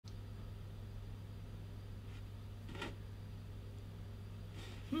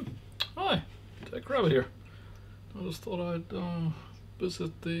grab it here. I just thought I'd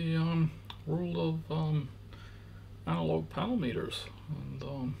visit the world of analog panel meters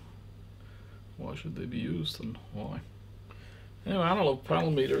and why should they be used and why. Anyway, analog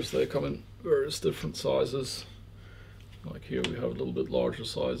panel meters, they come in various different sizes. Like here we have a little bit larger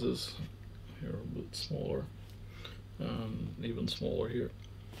sizes, here a bit smaller, and even smaller here.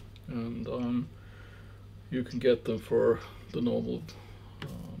 And you can get them for the normal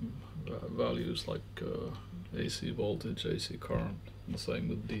values like AC voltage, AC current, and the same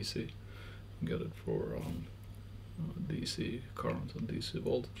with DC. You can get it for DC current and DC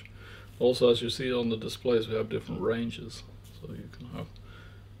voltage. Also, as you see on the displays, we have different ranges, so you can have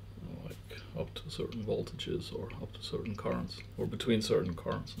like up to certain voltages or up to certain currents, or between certain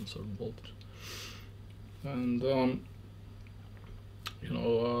currents and certain voltage. And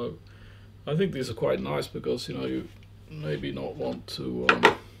I think these are quite nice because you maybe not want to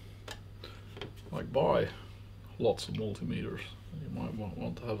like buy lots of multimeters. You might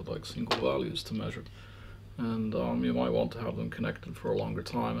want to have like single values to measure, and you might want to have them connected for a longer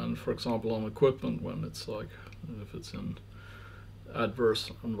time. And for example, on equipment, when it's like if it's in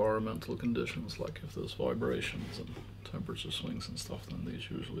adverse environmental conditions, like if there's vibrations and temperature swings and stuff, then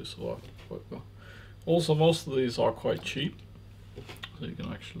these usually survive quite well. Also, most of these are quite cheap, so you can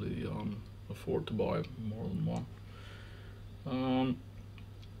actually afford to buy more than one.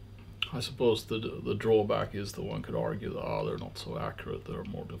 I suppose the drawback is that one could argue that they're not so accurate, they're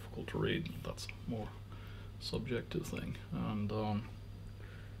more difficult to read. That's a more subjective thing. And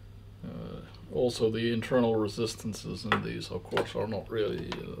also the internal resistances in these, of course, are not really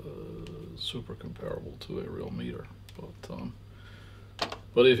super comparable to a real meter.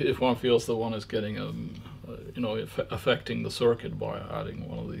 But if one feels that one is getting affecting the circuit by adding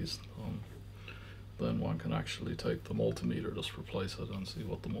one of these, then one can actually take the multimeter, just replace it, and see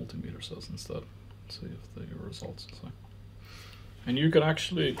what the multimeter says instead. See if the results are the same. And you can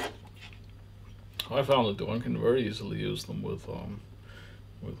actually, I found that one can very easily use them with one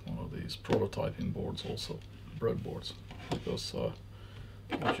of these prototyping boards, also breadboards, because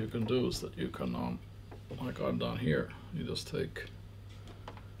what you can do is that you can, like I've done here, you just take,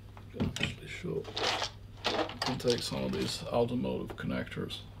 I can actually show, you can take some of these automotive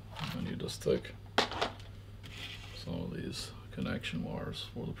connectors, and you just take some of these connection wires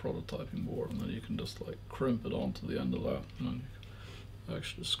for the prototyping board, and then you can just like crimp it onto the end of that, and then you can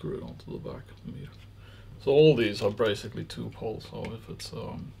actually screw it onto the back of the meter. So all these are basically 2 poles, so if it's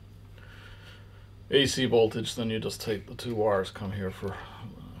AC voltage, then you just take the 2 wires come here for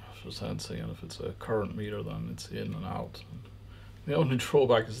sensing, and if it's a current meter, then it's in and out. The only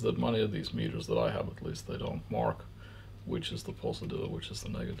drawback is that many of these meters that I have, at least, they don't mark which is the positive, which is the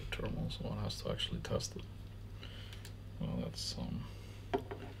negative terminal, so one has to actually test it. Well, that's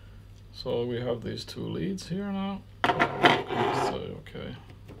so we have these 2 leads here now. Say okay,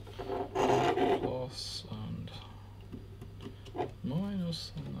 plus and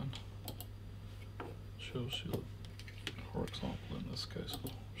minus, and then shows you, for example, in this case,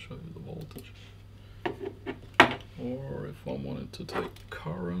 I'll show you the voltage. Or if one wanted to take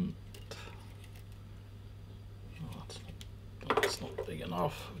current, that's not big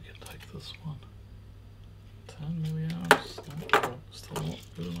enough. We can take this one. 10 milliamps, no, still not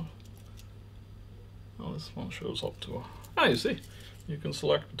good enough. Well, this one shows up to you see, you can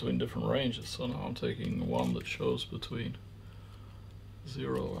select between different ranges. So now I'm taking one that shows between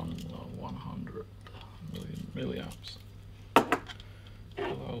 0 and 100 million milliamps. So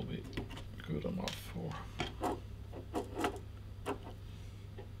that'll be good enough for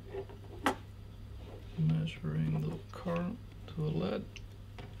measuring the current to a LED.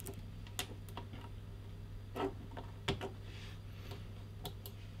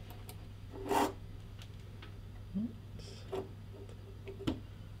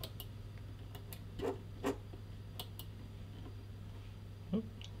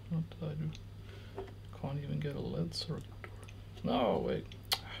 What did I do? Can't even get a LED circuit. No, wait.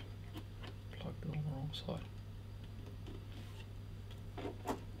 Plugged it on the wrong side.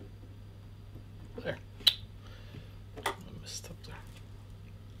 There. I messed up there.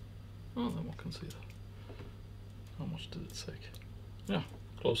 Oh, then one can see that. How much did it take? Yeah,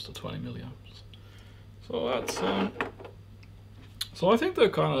 close to 20 milliamps. So that's so I think they're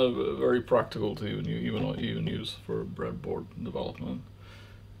kind of very practical to even use for breadboard development,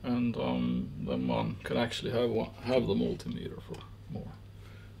 and then one can actually have the multimeter for more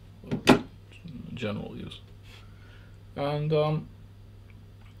general use. And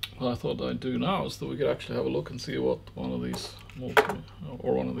what I thought I'd do now is that we could actually have a look and see what one of these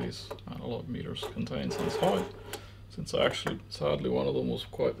analog meters contains inside. Since actually, sadly, one of them was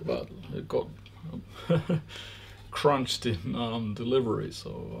quite bad. It got crunched in delivery.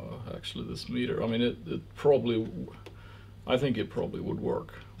 So actually, this meter, I mean, it probably, I think it probably would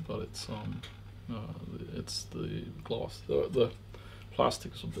work, but it's the glass, the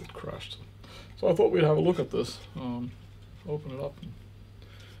plastic is a bit crashed. So I thought we'd have a look at this, open it up and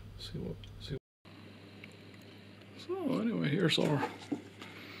see what. So anyway, here's our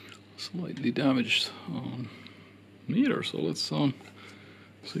slightly damaged meter. So let's see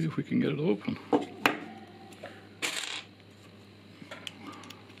if we can get it open.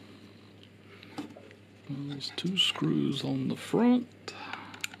 There's 2 screws on the front.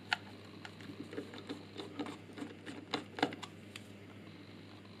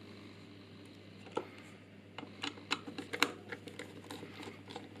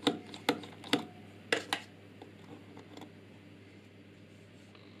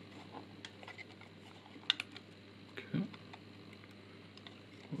 Okay.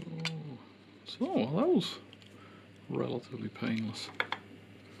 Oh. So that was relatively painless.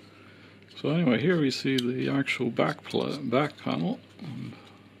 So anyway, here we see the actual back panel, and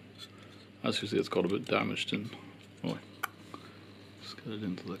as you see, it's got a bit damaged in. Oh, let's get it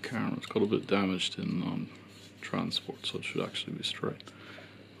into the camera. It's got a bit damaged in transport, so it should actually be straight.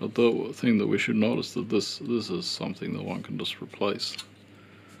 But the thing that we should notice that this is something that one can just replace.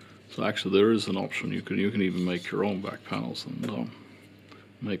 So actually, there is an option. You can even make your own back panels and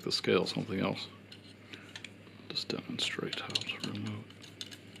make the scale something else. Just demonstrate how to remove.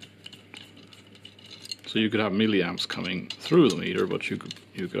 So you could have milliamps coming through the meter, but you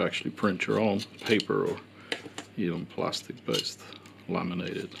could actually print your own paper or even plastic-based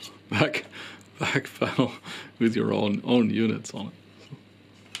laminated back panel with your own units on it.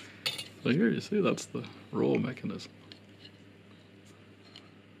 So here you see that's the raw mechanism,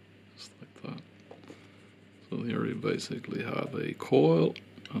 just like that. So here you basically have a coil,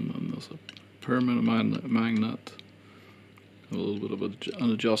 and then there's a permanent magnet, a little bit of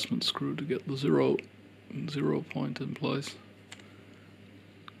an adjustment screw to get the zero point in place.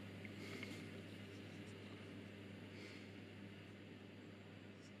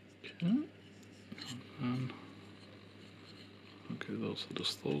 Okay. And okay, those are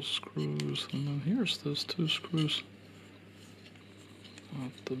just those screws, and then here's those 2 screws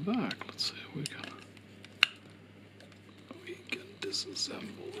at the back. Let's see if we can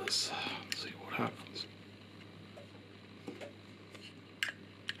disassemble this and see what happens.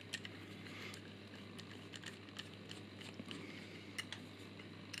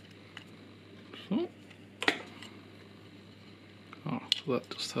 So, so that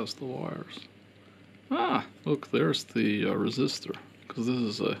just has the wires. Ah, look, there's the resistor, because this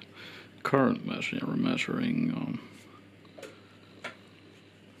is a current measure. We're measuring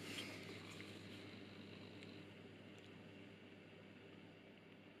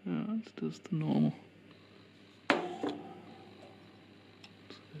yeah, it's just the normal. Let's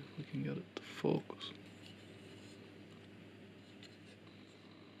see if we can get it to focus.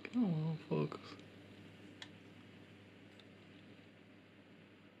 Come on, focus.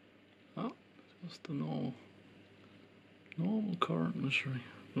 Oh, just the normal current measuring.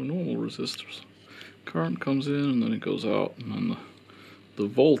 The normal resistors. Current comes in and then it goes out, and then the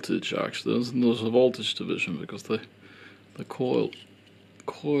voltage actually, there's a voltage division, because the coil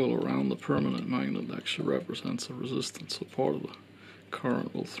around the permanent magnet actually represents a resistance. So part of the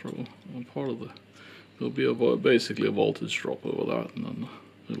current will throw, and there'll be basically a voltage drop over that, and then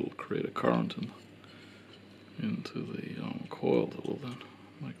it'll create a current into the coil that will then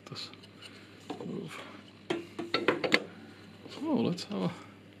make this move. So let's have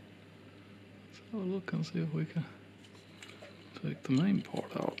a look and see if we can take the main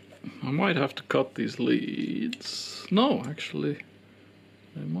part out. I might have to cut these leads. No, actually,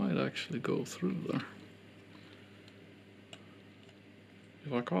 they might actually go through there.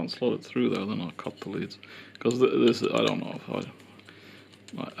 If I can't slot it through there, then I'll cut the leads. Because this, I don't know if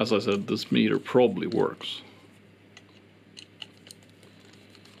as I said, this meter probably works.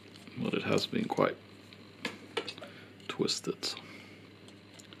 But it has been quite twisted. So.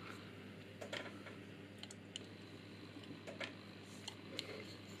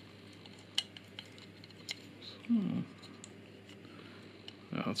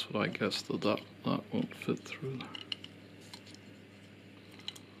 Yeah, that's what I guessed, that won't fit through there.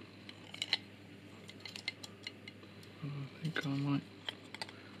 I think I might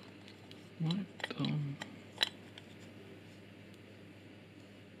let's see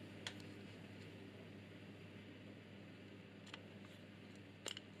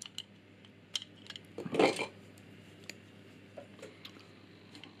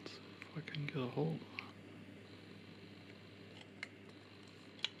if I can get a hold of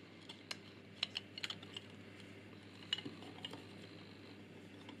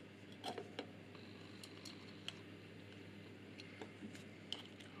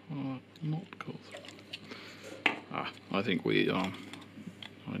Not go through. I think I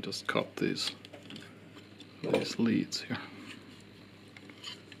just cut these leads here.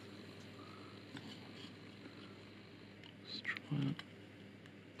 Just try and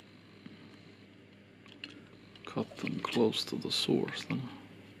cut them close to the source. Then,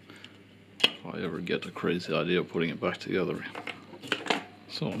 if I ever get a crazy idea of putting it back together.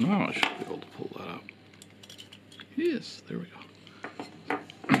 So now I should be able to pull that out. Yes, there we go.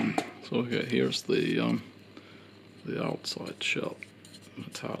 So okay, here's the outside shell,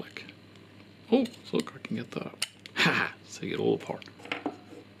 metallic. Oh, so look, I can get that out. Ha! Let's take it all apart.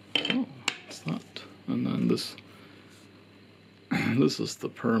 Oh, what's that? And then this is the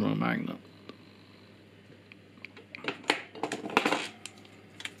perma-magnet.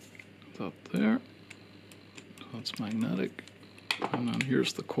 That there. That's magnetic. And then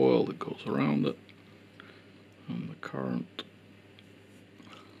here's the coil that goes around it. And the current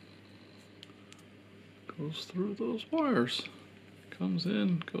goes through those wires. Comes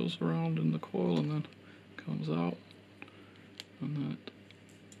in, goes around in the coil, and then comes out. And then it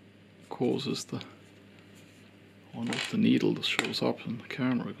causes the needle that shows up in the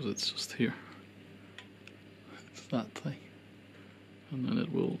camera because it's just here. It's that thing. And then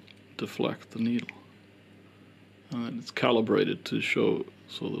it will deflect the needle. And then it's calibrated to show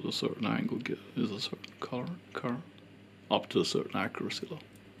so that a certain angle is a certain current up to a certain accuracy level.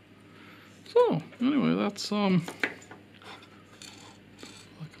 So anyway, that's I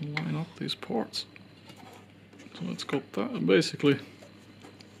can line up these parts. So it's got that, and basically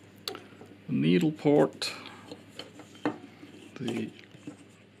the needle part, the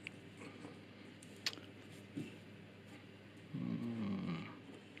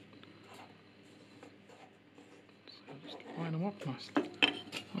just line them up nice.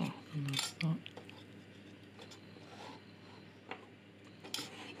 Oh, and that's that.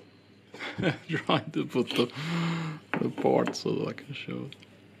 Trying to put the parts so that I can show it.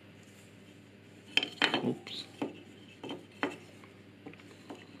 Oops.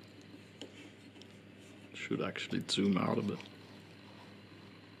 Should actually zoom out a bit.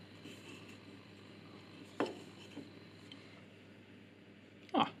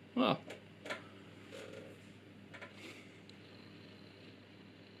 Well.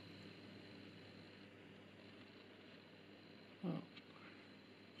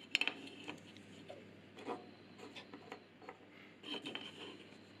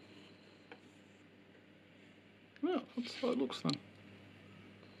 Yeah, that's how it looks then.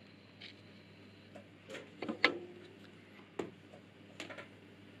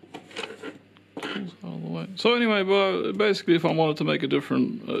 All the way. So anyway, but basically, if I wanted to make a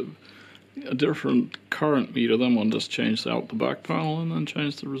different current meter, then one just changed out the back panel and then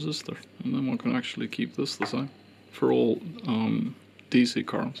change the resistor, and then one can actually keep this the same for all DC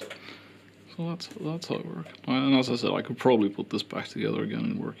currents. So that's how it works. And as I said, I could probably put this back together again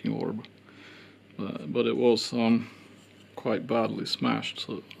in working order, but it was quite badly smashed,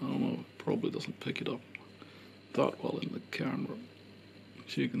 so I don't know, it probably doesn't pick it up that well in the camera.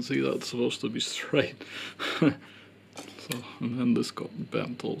 So you can see that's supposed to be straight. So, and then this got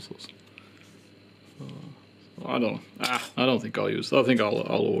bent also. So I don't think I'll use it. I think I'll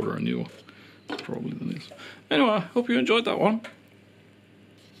order a new one. That's probably the news. Anyway, I hope you enjoyed that one.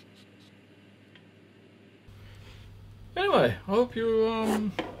 Anyway, I hope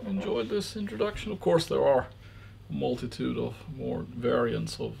you enjoyed this introduction. Of course, there are a multitude of more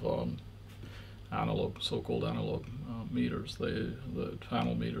variants of analog, so-called analog meters. The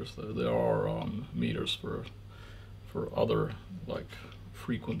panel meters. There are meters for other, like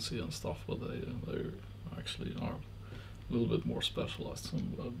frequency and stuff, but they actually are a little bit more specialized.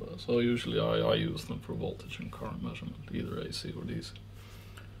 So usually I use them for voltage and current measurement, either AC or DC.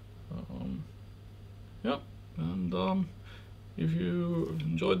 Yeah, and if you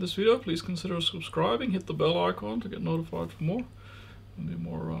enjoyed this video, please consider subscribing, hit the bell icon to get notified for more. There'll be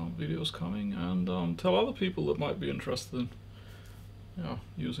more videos coming, and tell other people that might be interested in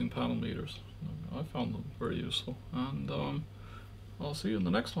using panel meters. I found them very useful, and I'll see you in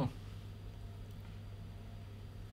the next one.